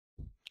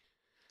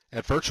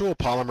At Virtual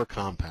Polymer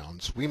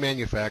Compounds, we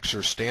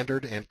manufacture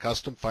standard and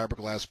custom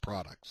fiberglass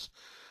products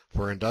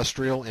for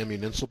industrial and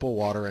municipal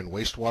water and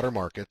wastewater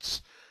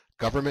markets,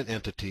 government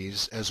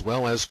entities, as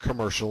well as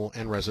commercial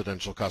and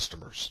residential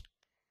customers.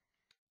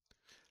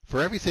 For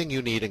everything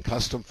you need in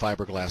custom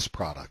fiberglass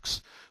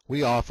products,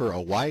 we offer a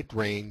wide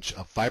range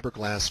of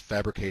fiberglass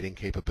fabricating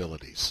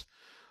capabilities.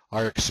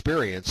 Our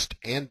experienced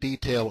and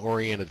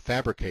detail-oriented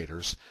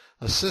fabricators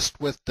assist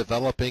with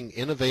developing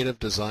innovative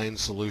design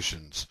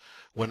solutions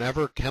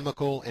whenever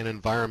chemical and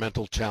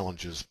environmental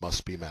challenges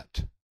must be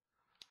met.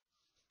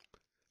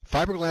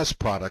 Fiberglass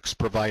products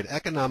provide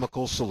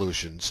economical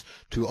solutions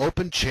to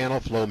open channel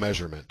flow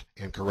measurement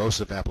and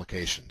corrosive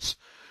applications.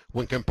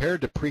 When compared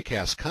to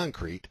precast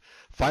concrete,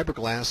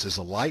 fiberglass is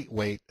a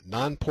lightweight,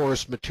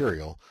 non-porous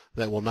material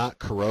that will not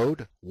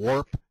corrode,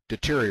 warp,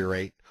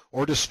 deteriorate,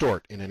 or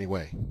distort in any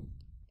way.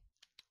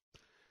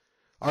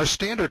 Our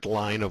standard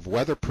line of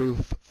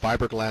weatherproof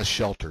fiberglass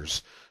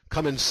shelters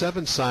come in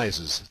 7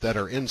 sizes that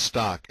are in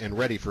stock and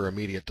ready for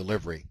immediate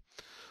delivery.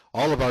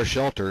 All of our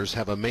shelters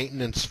have a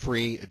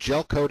maintenance-free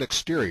gel coat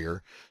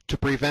exterior to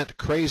prevent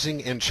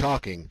crazing and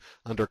chalking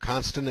under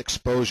constant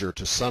exposure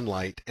to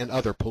sunlight and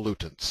other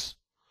pollutants.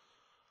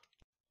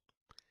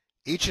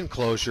 Each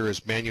enclosure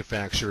is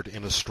manufactured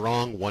in a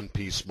strong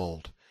one-piece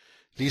mold.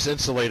 These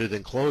insulated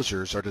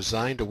enclosures are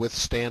designed to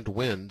withstand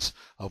winds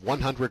of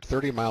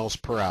 130 miles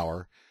per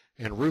hour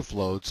and roof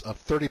loads of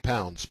 30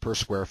 pounds per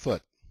square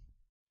foot.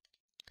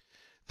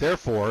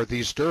 Therefore,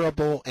 these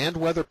durable and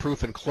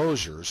weatherproof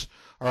enclosures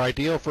are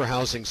ideal for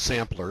housing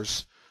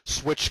samplers,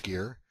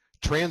 switchgear,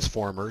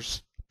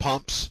 transformers,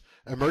 pumps,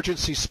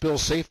 emergency spill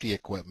safety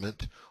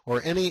equipment,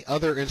 or any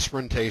other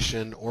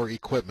instrumentation or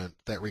equipment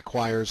that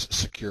requires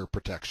secure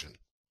protection.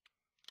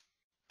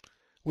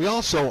 We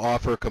also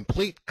offer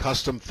complete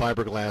custom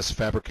fiberglass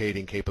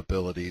fabricating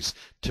capabilities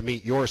to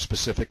meet your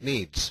specific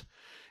needs.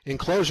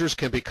 Enclosures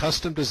can be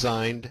custom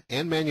designed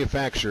and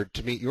manufactured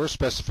to meet your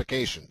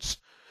specifications.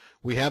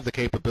 We have the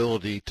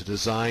capability to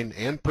design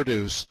and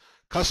produce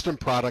custom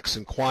products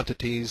in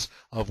quantities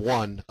of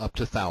 1 up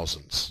to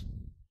thousands.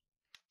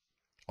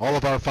 All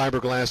of our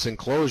fiberglass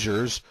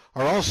enclosures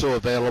are also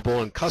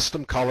available in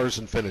custom colors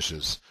and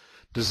finishes.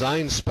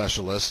 Design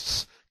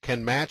specialists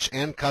can match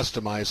and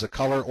customize a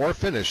color or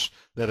finish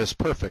that is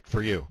perfect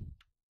for you.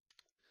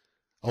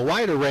 A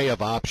wide array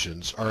of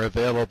options are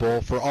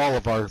available for all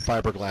of our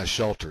fiberglass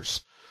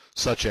shelters,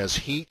 such as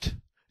heat,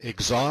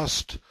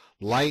 exhaust,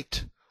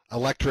 light,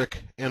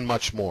 electric, and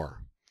much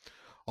more.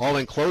 All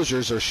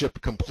enclosures are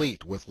shipped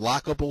complete with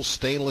lockable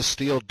stainless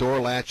steel door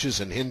latches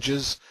and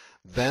hinges,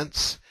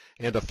 vents,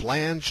 and a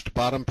flanged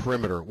bottom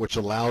perimeter which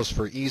allows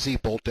for easy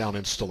bolt-down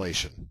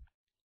installation.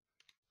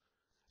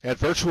 At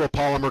Virtual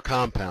Polymer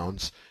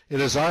Compounds, it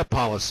is our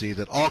policy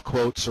that all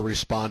quotes are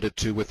responded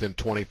to within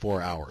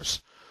 24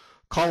 hours.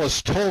 Call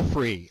us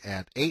toll-free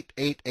at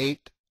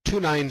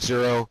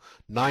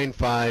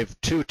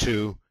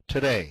 888-290-9522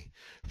 today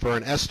for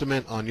an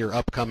estimate on your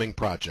upcoming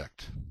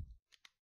project.